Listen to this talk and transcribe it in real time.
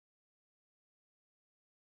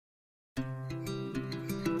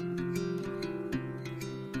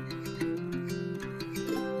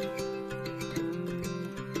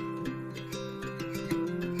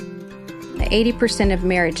80% of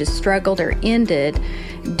marriages struggled or ended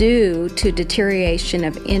due to deterioration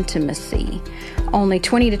of intimacy. Only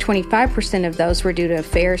 20 to 25% of those were due to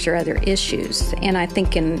affairs or other issues. And I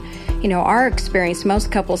think in our experience,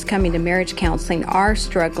 most couples coming to marriage counseling are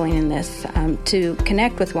struggling in this to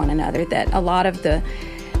connect with one another, that a lot of the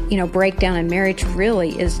breakdown in marriage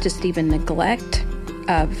really is just even neglect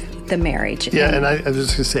of the marriage. Yeah, and I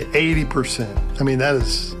was just going to say 80%. I mean, that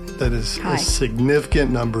is a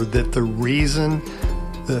significant number, that the reason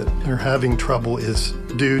that they're having trouble is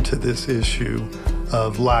due to this issue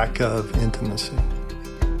of lack of intimacy.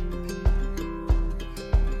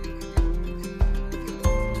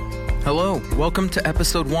 Hello, welcome to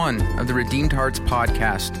episode 1 of the Redeemed Hearts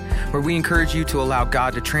podcast, where we encourage you to allow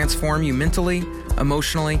God to transform you mentally,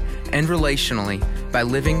 emotionally, and relationally by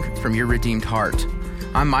living from your redeemed heart.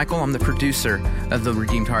 I'm Michael. I'm the producer of the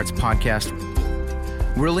Redeemed Hearts podcast.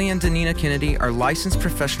 Worley and Danina Kennedy are licensed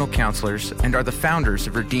professional counselors and are the founders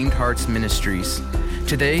of Redeemed Hearts Ministries.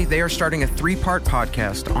 Today, they are starting a 3-part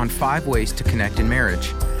podcast on 5 ways to connect in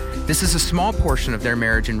marriage. This is a small portion of their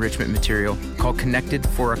marriage enrichment material called Connected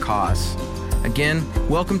for a Cause. Again,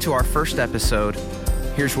 welcome to our first episode.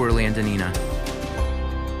 Here's Worley and Danina.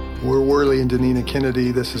 We're Worley and Danina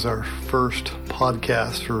Kennedy. This is our first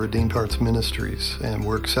podcast for Redeemed Hearts Ministries, and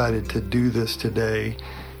we're excited to do this today.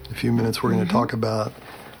 In a few minutes, we're going to talk about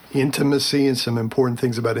intimacy and some important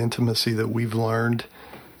things about intimacy that we've learned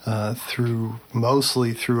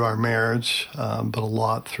mostly through our marriage, but a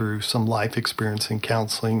lot through some life experience and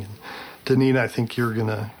counseling. Danina, I think you're going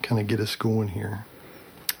to kind of get us going here.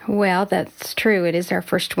 Well, that's true. It is our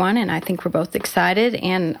first one, and I think we're both excited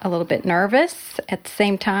and a little bit nervous at the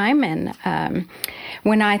same time. And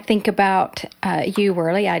when I think about you,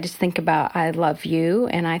 Worley, I just think about I love you,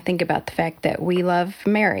 and I think about the fact that we love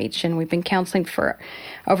marriage, and we've been counseling for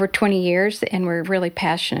over 20 years, and we're really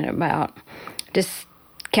passionate about just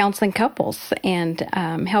counseling couples and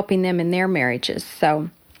helping them in their marriages.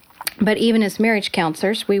 But even as marriage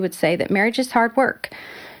counselors, we would say that marriage is hard work,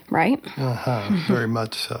 right? Very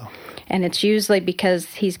much so. And it's usually because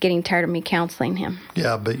he's getting tired of me counseling him.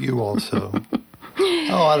 Yeah, but you also.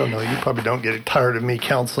 I don't know. You probably don't get tired of me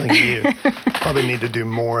counseling you. Probably need to do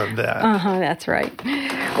more of that. That's right.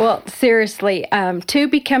 Well, seriously, 2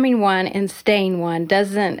 becoming one and staying one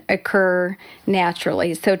doesn't occur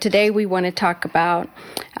naturally. So today we want to talk about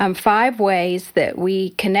 5 ways that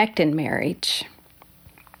we connect in marriage.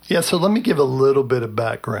 Yeah, so let me give a little bit of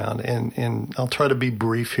background, and I'll try to be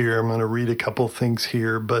brief here. I'm going to read a couple of things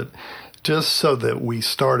here, but just so that we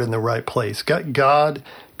start in the right place. God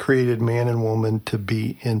created man and woman to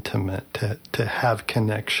be intimate, to have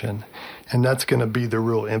connection, and that's going to be the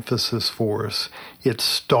real emphasis for us. It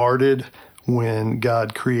started when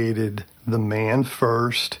God created the man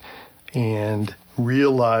first and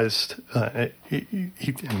realized, and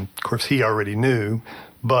of course he already knew,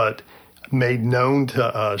 but made known to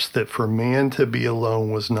us that for man to be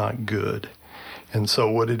alone was not good. And so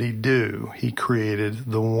what did he do? He created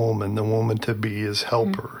the woman to be his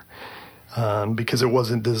helper, because it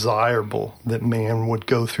wasn't desirable that man would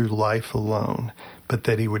go through life alone, but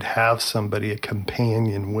that he would have somebody, a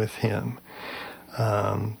companion with him.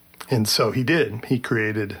 And so he did. He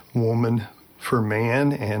created woman for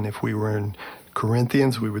man, and if we were in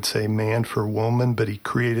Corinthians, we would say man for woman, but he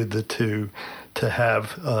created the two to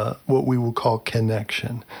have what we will call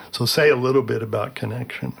connection. So say a little bit about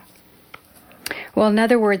connection. Well,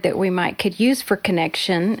 another word that we could use for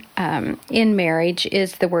connection in marriage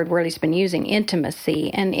is the word Worley's been using,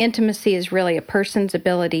 intimacy. And intimacy is really a person's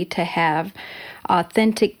ability to have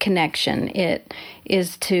authentic connection. It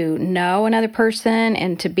is to know another person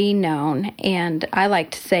and to be known. And I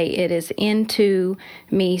like to say it is into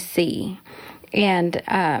me see. And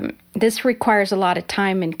this requires a lot of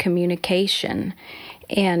time and communication.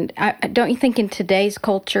 And don't you think in today's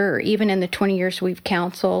culture, or even in the 20 years we've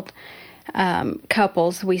counseled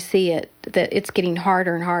couples, we see that it's getting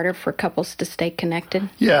harder and harder for couples to stay connected?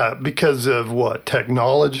 Yeah, because of what?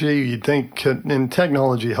 Technology? You'd think, and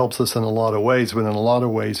technology helps us in a lot of ways, but in a lot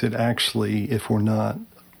of ways it actually, if we're not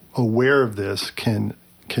aware of this, can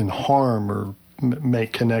harm or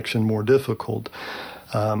make connection more difficult.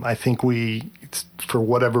 I think we, for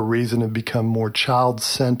whatever reason, have become more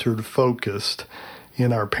child-centered focused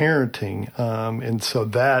in our parenting. And so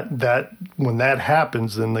that when that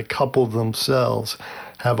happens, then the couple themselves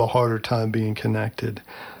have a harder time being connected.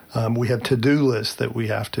 We have to-do lists that we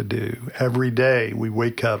have to do. Every day we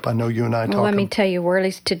wake up. I know you and I talk. Well, let me tell you,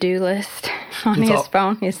 Worley's to-do list on his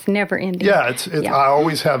phone is never ending. Yeah, I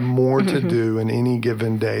always have more to do in any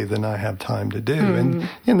given day than I have time to do.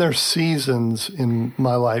 And there's seasons in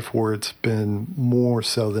my life where it's been more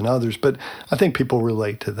so than others. But I think people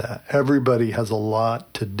relate to that. Everybody has a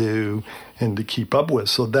lot to do and to keep up with.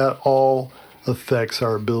 So that all affects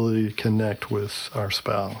our ability to connect with our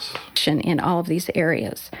spouse. In all of these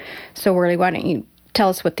areas. So, Worley, why don't you tell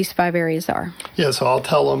us what these 5 areas are? Yeah, so I'll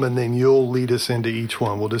tell them, and then you'll lead us into each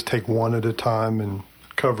one. We'll just take one at a time and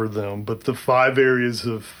cover them. But the 5 areas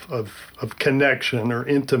of connection or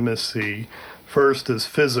intimacy, first is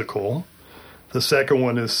physical. The second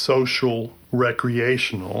one is social,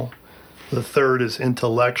 recreational. The third is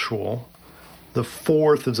intellectual. The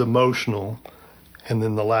fourth is emotional. And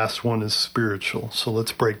then the last one is spiritual. So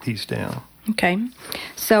let's break these down. Okay.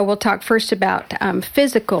 So we'll talk first about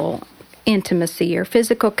physical intimacy or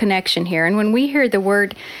physical connection here. And when we hear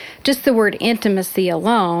just the word intimacy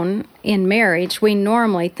alone in marriage, we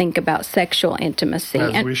normally think about sexual intimacy.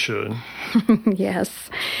 As we should. Yes.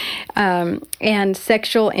 And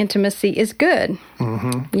sexual intimacy is good.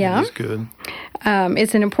 Mm-hmm. Yeah. It is good.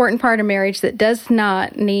 It's an important part of marriage that does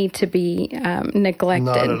not need to be neglected.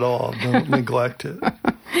 Not at all. Don't neglect it.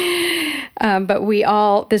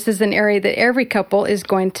 But this is an area that every couple is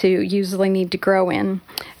going to usually need to grow in.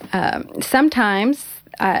 Sometimes,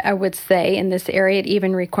 I would say, in this area, it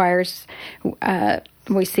even requires,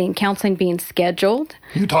 we see in counseling being scheduled.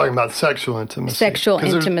 You're talking about sexual intimacy. Sexual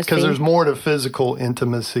intimacy. Because there's more to physical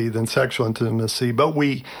intimacy than sexual intimacy, but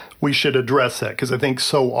we should address that, because I think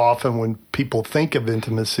so often when people think of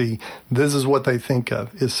intimacy, this is what they think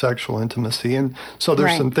of, is sexual intimacy. And so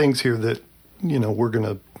there's some things here that,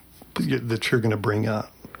 that you're going to bring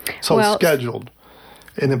up. So scheduled.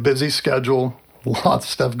 In a busy schedule, lots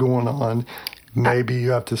of stuff going on. Maybe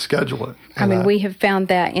you have to schedule it. And we have found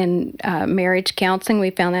that in marriage counseling. We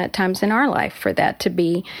found that at times in our life for that to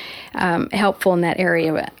be helpful in that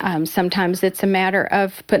area. Sometimes it's a matter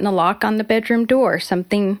of putting a lock on the bedroom door,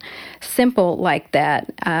 something simple like that.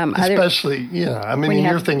 Especially,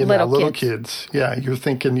 you're thinking about little kids. Yeah, you're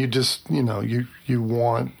thinking you just, you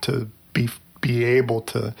want to be able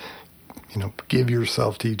to, give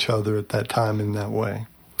yourself to each other at that time in that way.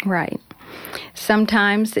 Right.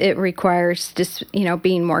 Sometimes it requires just,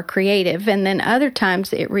 being more creative. And then other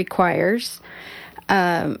times it requires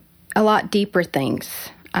a lot deeper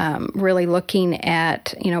things, really looking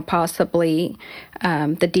at, possibly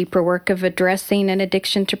the deeper work of addressing an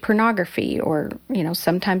addiction to pornography or,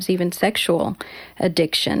 sometimes even sexual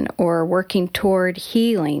addiction, or working toward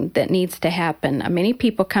healing that needs to happen. Many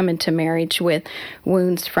people come into marriage with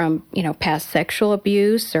wounds from, past sexual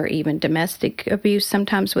abuse or even domestic abuse,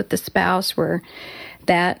 sometimes with the spouse, where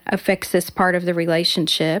that affects this part of the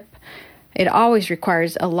relationship. It always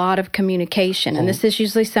requires a lot of communication. And this is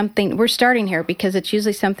usually something, we're starting here because it's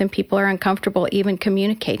usually something people are uncomfortable even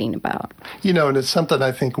communicating about. And it's something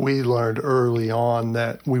I think we learned early on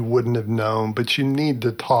that we wouldn't have known, but you need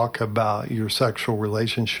to talk about your sexual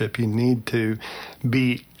relationship. You need to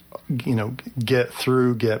get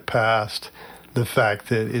past the fact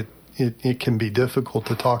that it can be difficult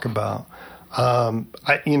to talk about. To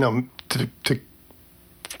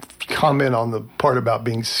comment on the part about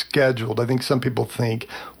being scheduled, I think some people think,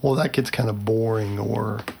 well, that gets kind of boring,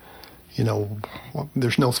 or,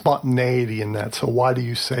 there's no spontaneity in that. So why do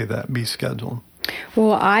you say that, be scheduled?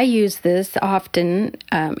 Well, I use this often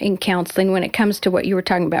in counseling when it comes to what you were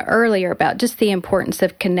talking about earlier, about just the importance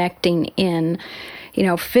of connecting in,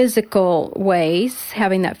 physical ways,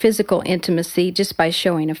 having that physical intimacy just by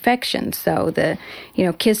showing affection. So the,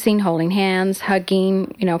 kissing, holding hands, hugging,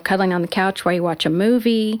 cuddling on the couch while you watch a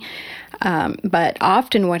movie. But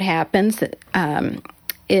often what happens, one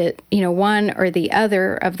or the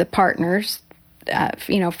other of the partners,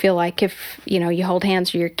 feel like if, you hold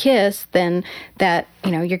hands or you kiss, then that,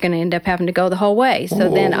 you're going to end up having to go the whole way. So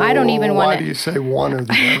then I don't even want to... Why do you say one or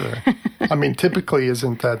the other? Typically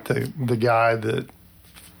isn't that the guy that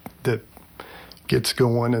gets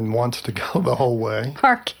going and wants to go the whole way?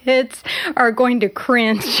 Our kids are going to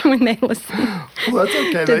cringe when they listen well, that's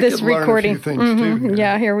okay. to they this can recording. Learn a few things too. Here.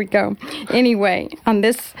 Yeah, here we go. Anyway, on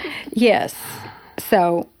this, yes.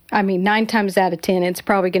 So, 9 times out of 10, it's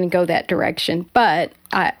probably going to go that direction. But,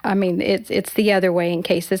 it's the other way in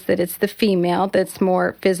cases that it's the female that's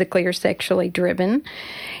more physically or sexually driven.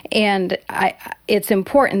 And it's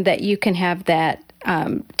important that you can have that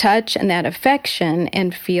touch and that affection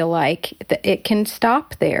and feel like it can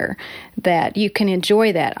stop there, that you can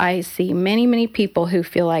enjoy that. I see many, many people who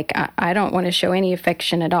feel like I don't want to show any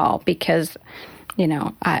affection at all because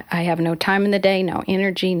I have no time in the day, no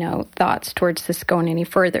energy, no thoughts towards this going any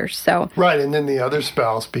further. So right, and then the other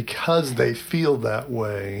spouse, because they feel that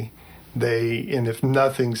way, and if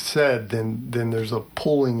nothing's said, then there's a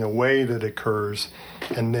pulling away that occurs,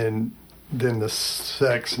 and then the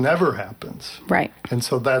sex never happens. Right. And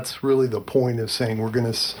so that's really the point of saying we're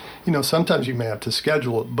going to, sometimes you may have to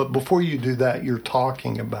schedule it, but before you do that, you're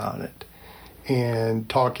talking about it and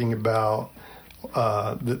talking about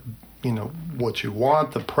what you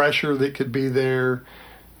want, the pressure that could be there,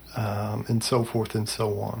 and so forth and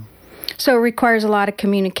so on. So it requires a lot of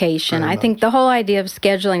communication. I think the whole idea of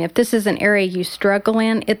scheduling, if this is an area you struggle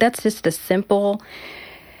in, that's just a simple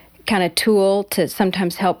kind of tool to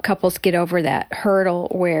sometimes help couples get over that hurdle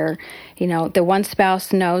where, the one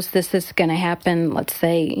spouse knows this is going to happen, let's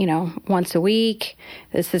say, once a week.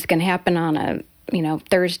 This is going to happen on a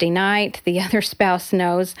Thursday night. The other spouse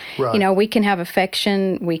knows, right. We can have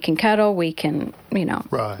affection, we can cuddle, we can,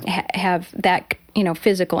 right. have that,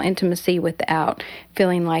 physical intimacy without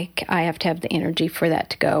feeling like I have to have the energy for that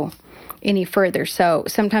to go any further. So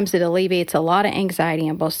sometimes it alleviates a lot of anxiety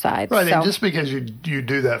on both sides. Right, and just because you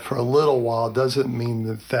do that for a little while doesn't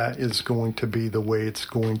mean that is going to be the way it's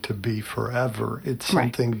going to be forever. It's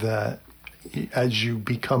something that as you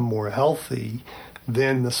become more healthy,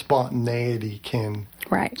 then the spontaneity can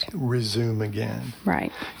resume again.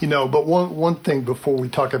 Right. But one thing before we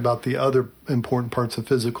talk about the other important parts of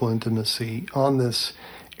physical intimacy, on this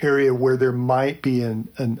area where there might be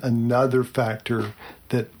another factor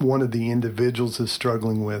that one of the individuals is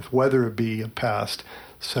struggling with, whether it be a past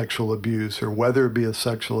sexual abuse or whether it be a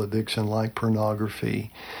sexual addiction like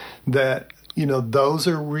pornography, that those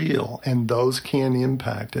are real and those can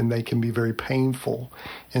impact and they can be very painful.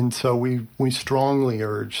 And so we strongly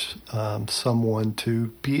urge someone to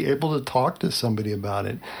be able to talk to somebody about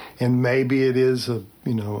it. And maybe it is a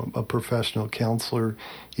professional counselor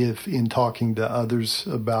if in talking to others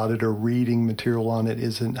about it or reading material on it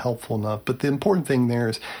isn't helpful enough. But the important thing there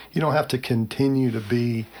is you don't have to continue to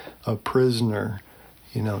be a prisoner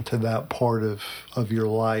to that part of your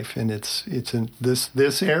life. And it's in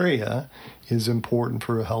this area is important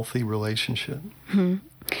for a healthy relationship. Mm-hmm.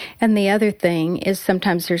 And the other thing is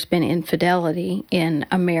sometimes there's been infidelity in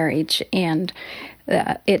a marriage, and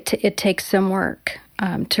it takes some work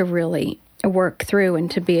to really work through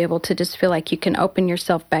and to be able to just feel like you can open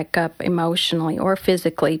yourself back up emotionally or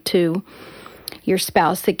physically to your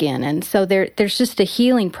spouse again. And so there's just a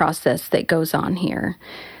healing process that goes on here.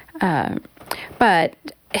 But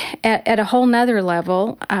at a whole nother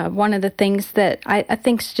level, one of the things that I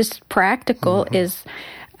think is just practical is,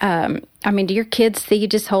 do your kids see you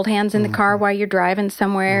just hold hands in the car while you're driving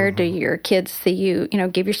somewhere? Do your kids see you,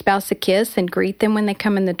 give your spouse a kiss and greet them when they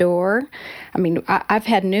come in the door? I've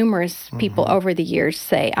had numerous people over the years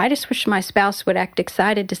say, I just wish my spouse would act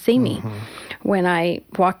excited to see me when I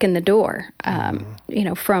walk in the door,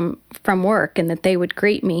 from work, and that they would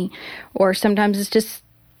greet me. Or sometimes it's just,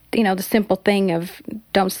 the simple thing of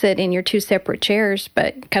don't sit in your two separate chairs,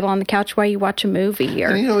 but cuddle on the couch while you watch a movie.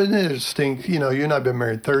 Or isn't it interesting? You and I've been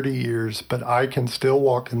married 30 years, but I can still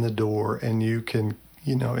walk in the door, and you can,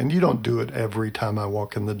 and you don't do it every time I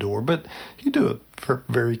walk in the door, but you do it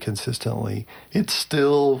very consistently. It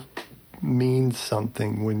still means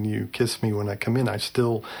something when you kiss me when I come in. I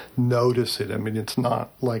still notice it. It's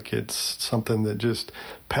not like it's something that just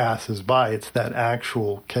passes by. It's that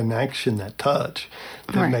actual connection, that touch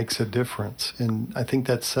that makes a difference. And I think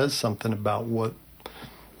that says something about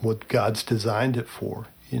what God's designed it for.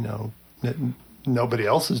 Nobody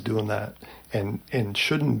else is doing that and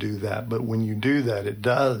shouldn't do that. But when you do that, it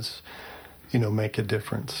does make a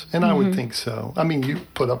difference. And I would think so. You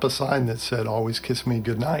put up a sign that said, always kiss me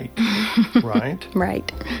goodnight, right?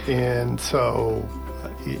 Right. And so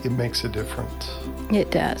it makes a difference.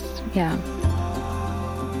 It does, yeah.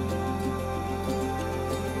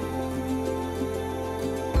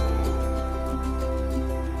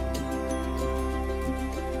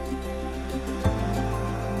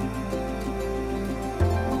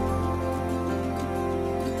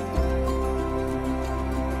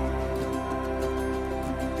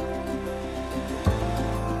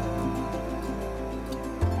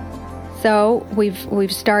 So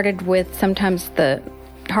we've started with sometimes the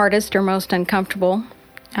hardest or most uncomfortable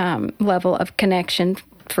level of connection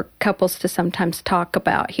for couples to sometimes talk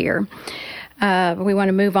about here. We want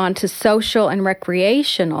to move on to social and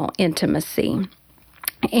recreational intimacy.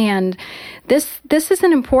 And this is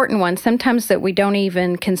an important one, sometimes that we don't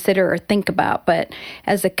even consider or think about. But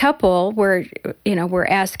as a couple, we're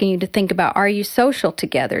asking you to think about, are you social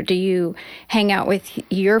together? Do you hang out with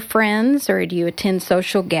your friends, or do you attend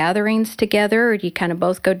social gatherings together? Or do you kind of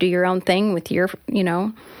both go do your own thing with your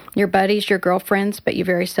buddies, your girlfriends, but you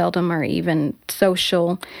very seldom are even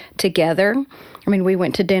social together? I mean, we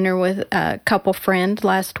went to dinner with a couple friend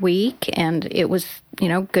last week, and it was,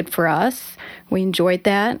 good for us. We enjoyed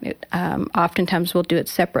that. Oftentimes we'll do it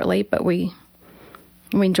separately, but we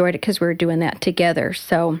enjoyed it because we were doing that together.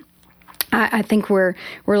 So I think we're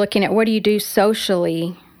looking at, what do you do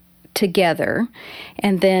socially together?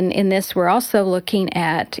 And then in this, we're also looking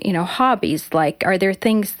at, hobbies. Like, are there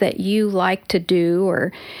things that you like to do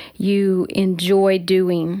or you enjoy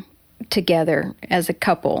doing together as a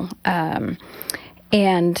couple?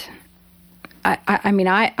 And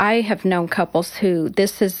I have known couples who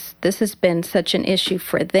this has been such an issue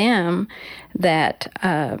for them that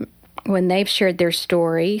when they've shared their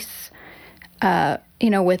stories,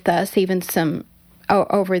 with us, even some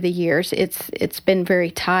over the years, it's been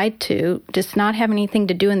very tied to just not having anything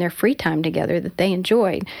to do in their free time together that they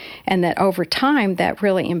enjoyed, and that over time that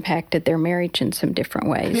really impacted their marriage in some different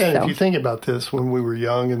ways. Yeah, so, if you think about this, when we were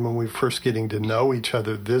young and when we were first getting to know each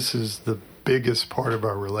other, this is the biggest part of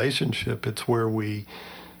our relationship. It's where we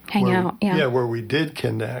hang out. Where we did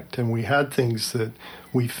connect, and we had things that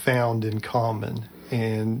we found in common.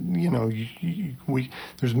 And,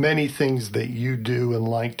 there's many things that you do and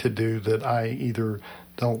like to do that I either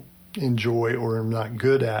don't enjoy or am not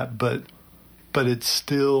good at, but it's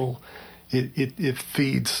still, it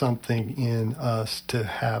feeds something in us to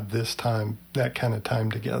have this time, that kind of time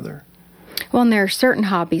together. Well, and there are certain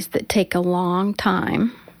hobbies that take a long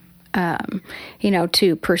time,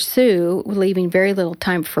 to pursue, leaving very little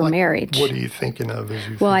time for marriage. What are you thinking of as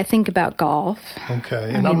you Well, I think about golf.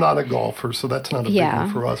 Okay. And I'm not a golfer, so that's not a big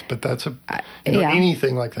one for us. But that's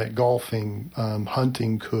anything like that, golfing,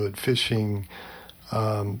 hunting, fishing,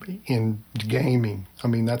 in gaming. I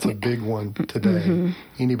mean, that's a big one today. Mm-hmm.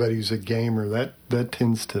 Anybody who's a gamer, that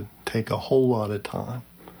tends to take a whole lot of time.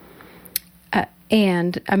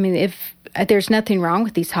 And, I mean, if there's nothing wrong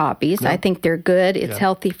with these hobbies. No. I think they're good. It's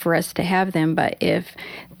healthy for us to have them. But if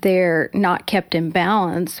they're not kept in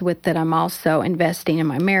balance with that, I'm also investing in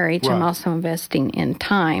my marriage. Right. I'm also investing in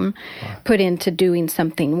time put into doing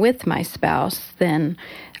something with my spouse, then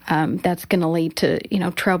that's going to lead to,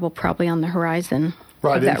 trouble probably on the horizon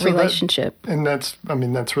of that relationship. That's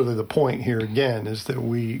really the point here again, is that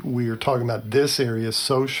we are talking about this area,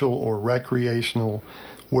 social or recreational,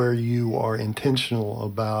 where you are intentional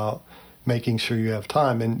about making sure you have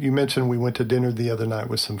time. And you mentioned we went to dinner the other night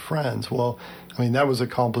with some friends. Well, that was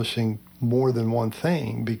accomplishing more than one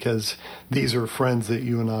thing, because these are friends that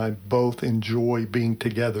you and I both enjoy being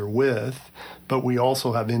together with, but we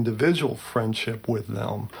also have individual friendship with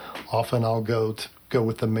them. Often I'll go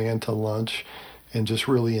with the man to lunch and just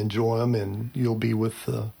really enjoy them, and you'll be with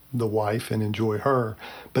the wife and enjoy her.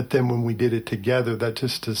 But then when we did it together, that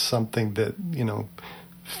just is something that,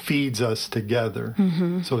 feeds us together.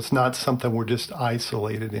 Mm-hmm. So it's not something we're just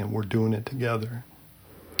isolated in. We're doing it together.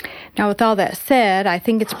 Now, with all that said, I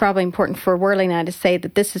think it's probably important for Worley and I to say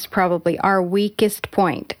that this is probably our weakest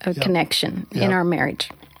point of connection in our marriage.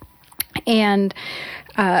 And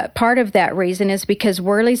part of that reason is because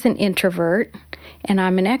Worley's an introvert and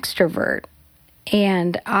I'm an extrovert.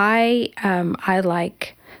 And I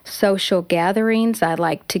like social gatherings. I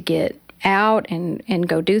like to get out and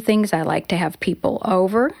go do things. I like to have people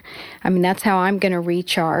over. That's how I'm going to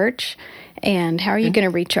recharge. And how are you going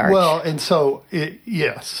to recharge? Well, and so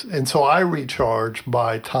I recharge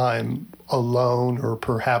by time alone, or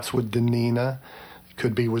perhaps with Danina. It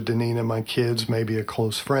could be with Danina, my kids, maybe a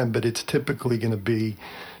close friend, but it's typically going to be,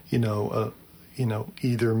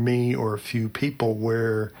 either me or a few people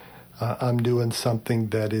where I'm doing something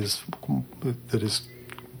that is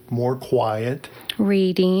more quiet.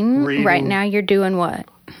 Reading. Right now you're doing what?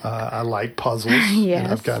 I like puzzles. Yes.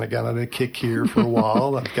 And I've kind of got on a kick here for a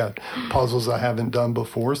while. I've got puzzles I haven't done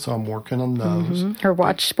before, so I'm working on those. Mm-hmm. Or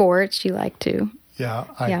watch sports, you like to. Yeah.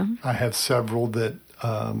 I have several that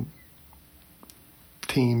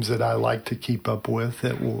teams that I like to keep up with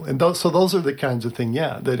so those are the kinds of things,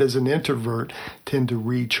 that as an introvert tend to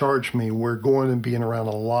recharge me. We're going and being around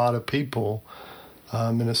a lot of people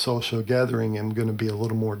in a social gathering, I'm going to be a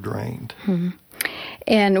little more drained. Mm-hmm.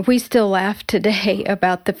 And we still laugh today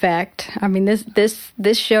about the fact,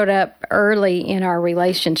 this showed up early in our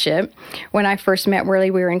relationship. When I first met Worley,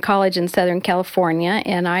 we were in college in Southern California,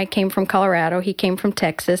 and I came from Colorado. He came from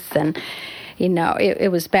Texas, and,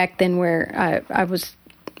 it was back then where I was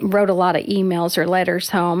wrote a lot of emails or letters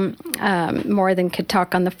home, more than could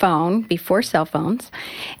talk on the phone before cell phones.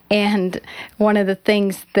 And one of the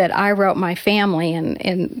things that I wrote my family,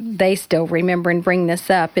 and they still remember and bring this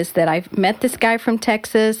up, is that I met this guy from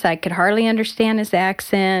Texas. I could hardly understand his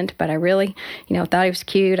accent, but I really, thought he was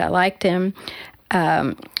cute. I liked him.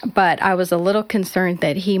 But I was a little concerned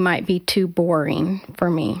that he might be too boring for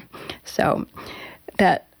me. So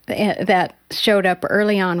that showed up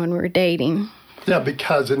early on when we were dating. Yeah,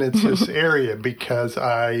 and it's this area, because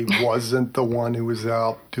I wasn't the one who was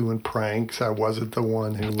out doing pranks. I wasn't the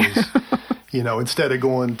one who was, instead of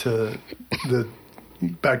going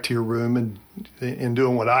back to your room and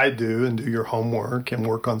doing what I do and do your homework and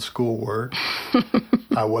work on schoolwork,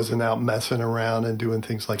 I wasn't out messing around and doing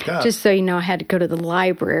things like that. Just so you know, I had to go to the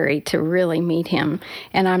library to really meet him,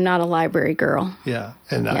 and I'm not a library girl. Yeah,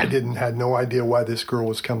 and I had no idea why this girl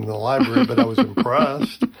was coming to the library, but I was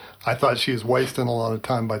impressed. I thought she was wasting a lot of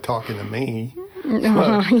time by talking to me.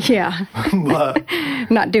 Yeah. But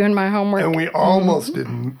not doing my homework. And we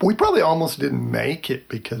probably almost didn't make it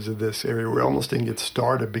because of this area. We almost didn't get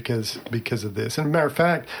started because of this. And as a matter of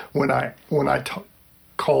fact, when I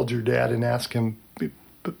called your dad and asked him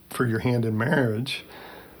for your hand in marriage,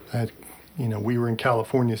 we were in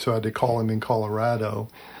California, so I had to call him in Colorado.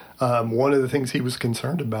 One of the things he was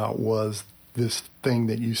concerned about was this thing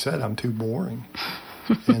that you said, I'm too boring.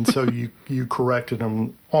 And so you corrected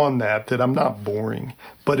him on that I'm not boring.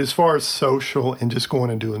 But as far as social and just going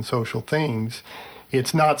and doing social things,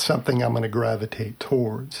 it's not something I'm going to gravitate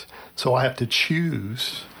towards. So I have to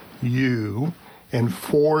choose you and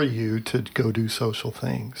for you to go do social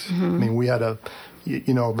things. Mm-hmm. I mean, we had a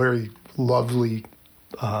very lovely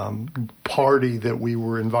party that we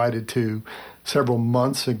were invited to several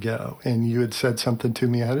months ago, and you had said something to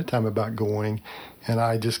me ahead of time about going, and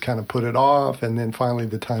I just kind of put it off, and then finally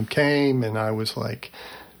the time came, and I was like,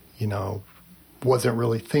 wasn't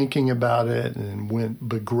really thinking about it, and went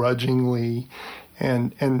begrudgingly,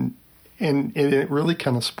 and it really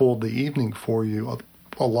kind of spoiled the evening for you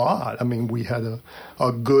a lot. I mean, we had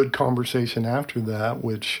a good conversation after that,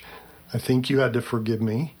 which I think you had to forgive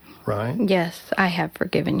me, right? Yes, I have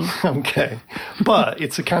forgiven you. Okay. But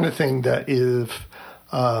it's the kind of thing that if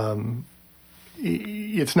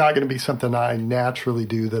it's not going to be something I naturally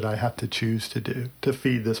do, that I have to choose to do to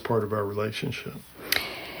feed this part of our relationship.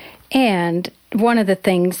 And one of the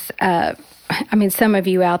things, some of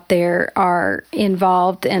you out there are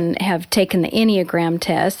involved and have taken the Enneagram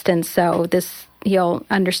test, and so you'll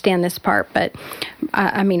understand this part, but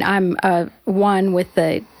I'm a 1 with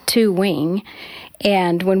the 2 wing.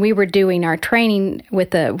 And when we were doing our training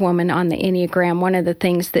with a woman on the Enneagram, one of the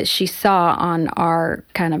things that she saw on our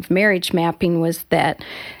kind of marriage mapping was that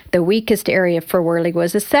the weakest area for Worley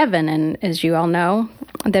was a 7. And as you all know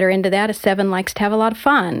that are into that, a 7 likes to have a lot of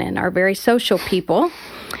fun and are very social people.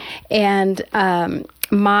 And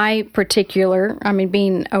my particular,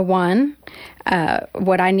 being a 1,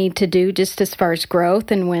 what I need to do just as far as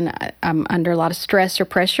growth and when I'm under a lot of stress or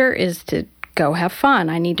pressure is to go have fun.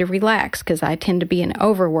 I need to relax because I tend to be an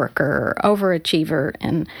overworker or overachiever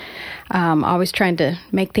and always trying to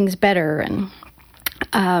make things better. And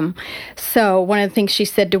so one of the things she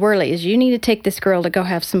said to Worley is, you need to take this girl to go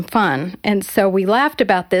have some fun. And so we laughed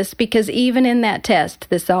about this because even in that test,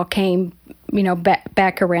 this all came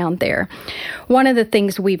back around there. One of the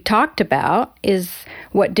things we've talked about is,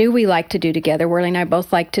 what do we like to do together? Worley and I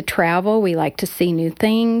both like to travel. We like to see new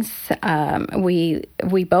things. We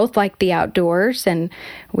both like the outdoors, and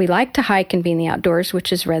we like to hike and be in the outdoors,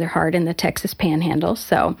 which is rather hard in the Texas Panhandle.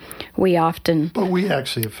 So we often... But we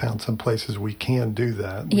actually have found some places we can do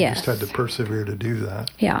that. We just had to persevere to do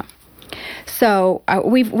that. Yeah. So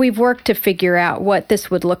we've worked to figure out what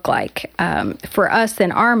this would look like for us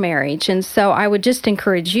in our marriage. And so I would just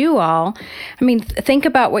encourage you all, think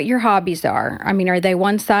about what your hobbies are. Are they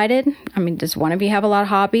one-sided? Does one of you have a lot of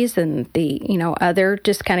hobbies and the other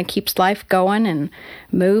just kind of keeps life going and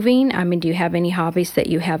moving? Do you have any hobbies that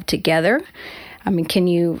you have together? Can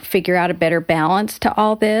you figure out a better balance to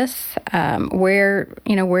all this? Where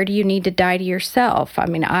do you need to die to yourself?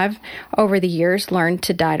 I've, over the years, learned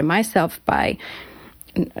to die to myself by,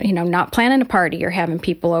 not planning a party or having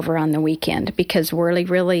people over on the weekend, because Worley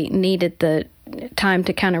really needed the time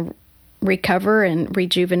to kind of recover and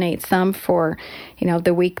rejuvenate some for,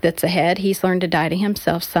 the week that's ahead. He's learned to die to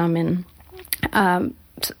himself some in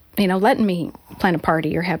letting me plan a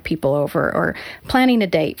party or have people over or planning a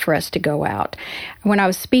date for us to go out. When I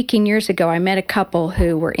was speaking years ago, I met a couple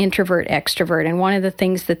who were introvert, extrovert, and one of the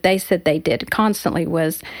things that they said they did constantly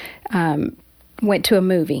was went to a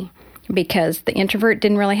movie, because the introvert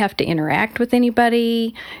didn't really have to interact with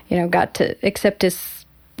anybody, got to accept his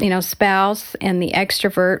spouse, and the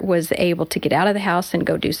extrovert was able to get out of the house and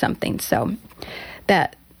go do something. So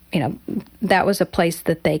that was a place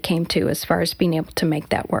that they came to as far as being able to make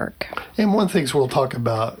that work. And one of the things we'll talk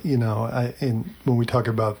about, when we talk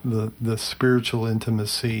about the spiritual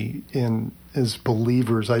intimacy as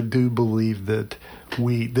believers, I do believe that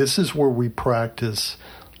this is where we practice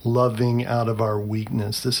loving out of our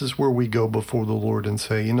weakness. This is where we go before the Lord and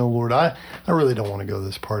say, Lord, I really don't want to go to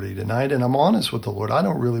this party tonight. And I'm honest with the Lord. I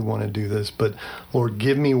don't really want to do this, but Lord,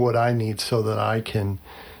 give me what I need so that I can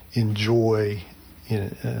enjoy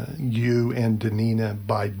you and Danina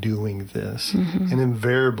by doing this. Mm-hmm. And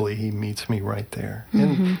invariably he meets me right there.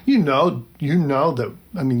 Mm-hmm. And you know that,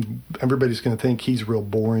 everybody's going to think he's real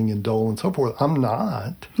boring and dull and so forth. I'm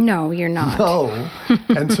not. No, you're not. No.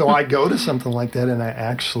 And so I go to something like that and I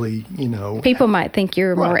actually, people might think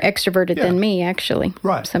you're more extroverted than me, actually.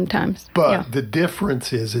 Right. Sometimes. But the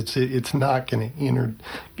difference is it's not going to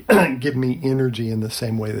give me energy in the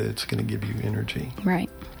same way that it's going to give you energy. Right.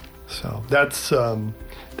 So that's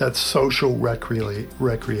social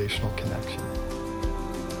recreational connection.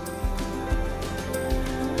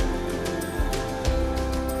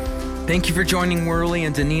 Thank you for joining Worley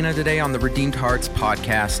and Danina today on the Redeemed Hearts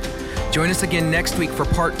podcast. Join us again next week for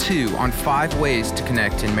part 2 on 5 ways to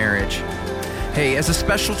connect in marriage. Hey, as a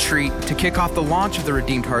special treat to kick off the launch of the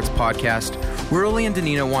Redeemed Hearts podcast, Worley and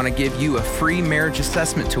Danina want to give you a free marriage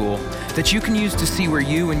assessment tool that you can use to see where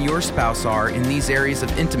you and your spouse are in these areas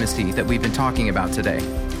of intimacy that we've been talking about today.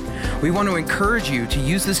 We want to encourage you to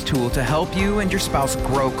use this tool to help you and your spouse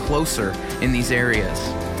grow closer in these areas.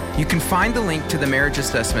 You can find the link to the marriage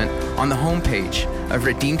assessment on the homepage of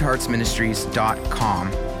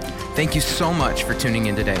redeemedheartsministries.com. Thank you so much for tuning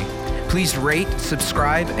in today. Please rate,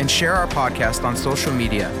 subscribe, and share our podcast on social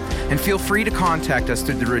media. And feel free to contact us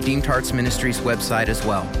through the Redeemed Hearts Ministries website as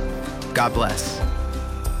well. God bless.